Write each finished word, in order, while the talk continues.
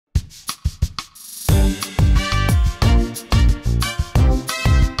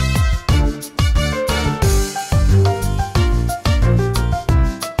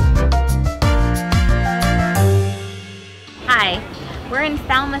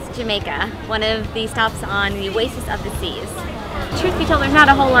Falmouth, Jamaica, one of the stops on the Oasis of the Seas. Truth be told, there's not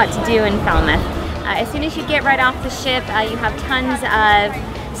a whole lot to do in Falmouth. As soon as you get right off the ship, you have tons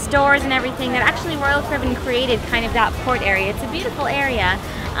of stores and everything that actually Royal Caribbean created kind of that port area. It's a beautiful area.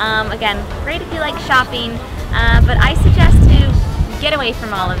 Again, great if you like shopping, but I suggest to get away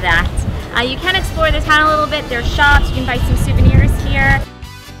from all of that. You can explore the town a little bit. There's shops, you can buy some souvenirs here.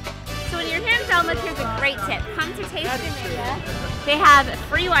 So when you're here in Falmouth, here's a great tip. Come to Taste Jamaica. They have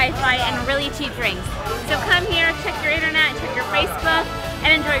free Wi-Fi and really cheap drinks. So come here, check your internet, check your Facebook,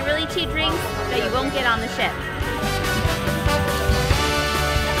 and enjoy really cheap drinks that you won't get on the ship.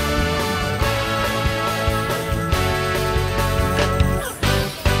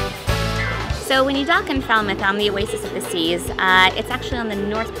 So when you dock in Falmouth on the Oasis of the Seas, it's actually on the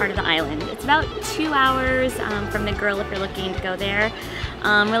north part of the island. It's about 2 hours from the Grill if you're looking to go there.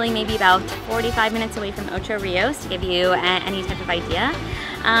 Really maybe about 45 minutes away from Ocho Rios to give you any type of idea.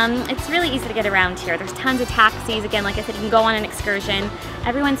 It's really easy to get around here. There's tons of taxis. Again, like I said, you can go on an excursion.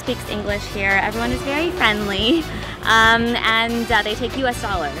 Everyone speaks English here. Everyone is very friendly. And they take US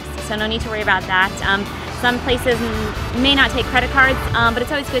dollars, so no need to worry about that. Some places may not take credit cards, but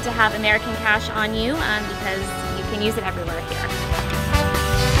it's always good to have American cash on you because you can use it everywhere here.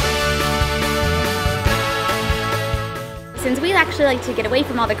 Since we actually like to get away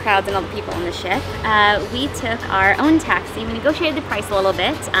from all the crowds and all the people on the ship, we took our own taxi. We negotiated the price a little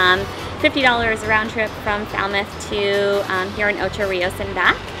bit, $50 round trip from Falmouth to here in Ocho Rios and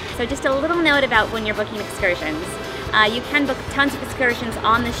back. So just a little note about when you're booking excursions. You can book tons of excursions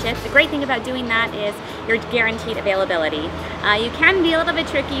on the ship. The great thing about doing that is you're guaranteed availability. You can be a little bit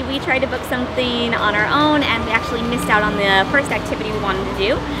tricky. We tried to book something on our own and we actually missed out on the first activity we wanted to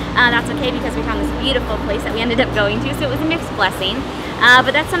do. That's okay because we found this beautiful place that we ended up going to, so it was a mixed blessing.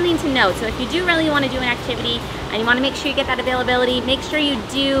 But that's something to note. So if you do really want to do an activity and you want to make sure you get that availability, make sure you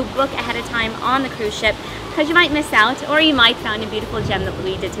do book ahead of time on the cruise ship because you might miss out or you might find a beautiful gem that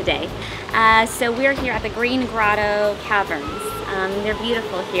we did today. So we're here at the Green Grotto Caverns. They're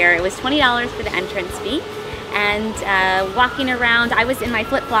beautiful here. It was $20 for the entrance fee. And walking around, I was in my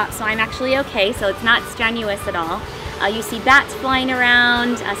flip-flops, so I'm actually okay, so it's not strenuous at all. You see bats flying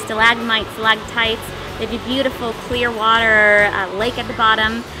around, stalagmites, stalactites. They have a beautiful clear water lake at the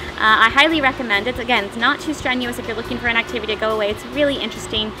bottom. I highly recommend it. Again, it's not too strenuous if you're looking for an activity to go away. It's really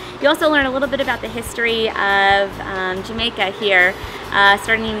interesting. You also learn a little bit about the history of Jamaica here,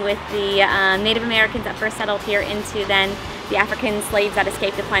 starting with the Native Americans that first settled here into then the African slaves that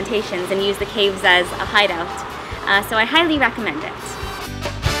escaped the plantations and used the caves as a hideout. So I highly recommend it.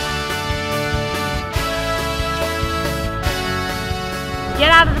 Get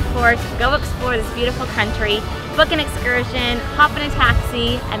out of the port, go explore this beautiful country, book an excursion, hop in a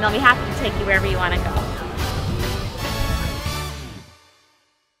taxi, and they'll be happy to take you wherever you want to go.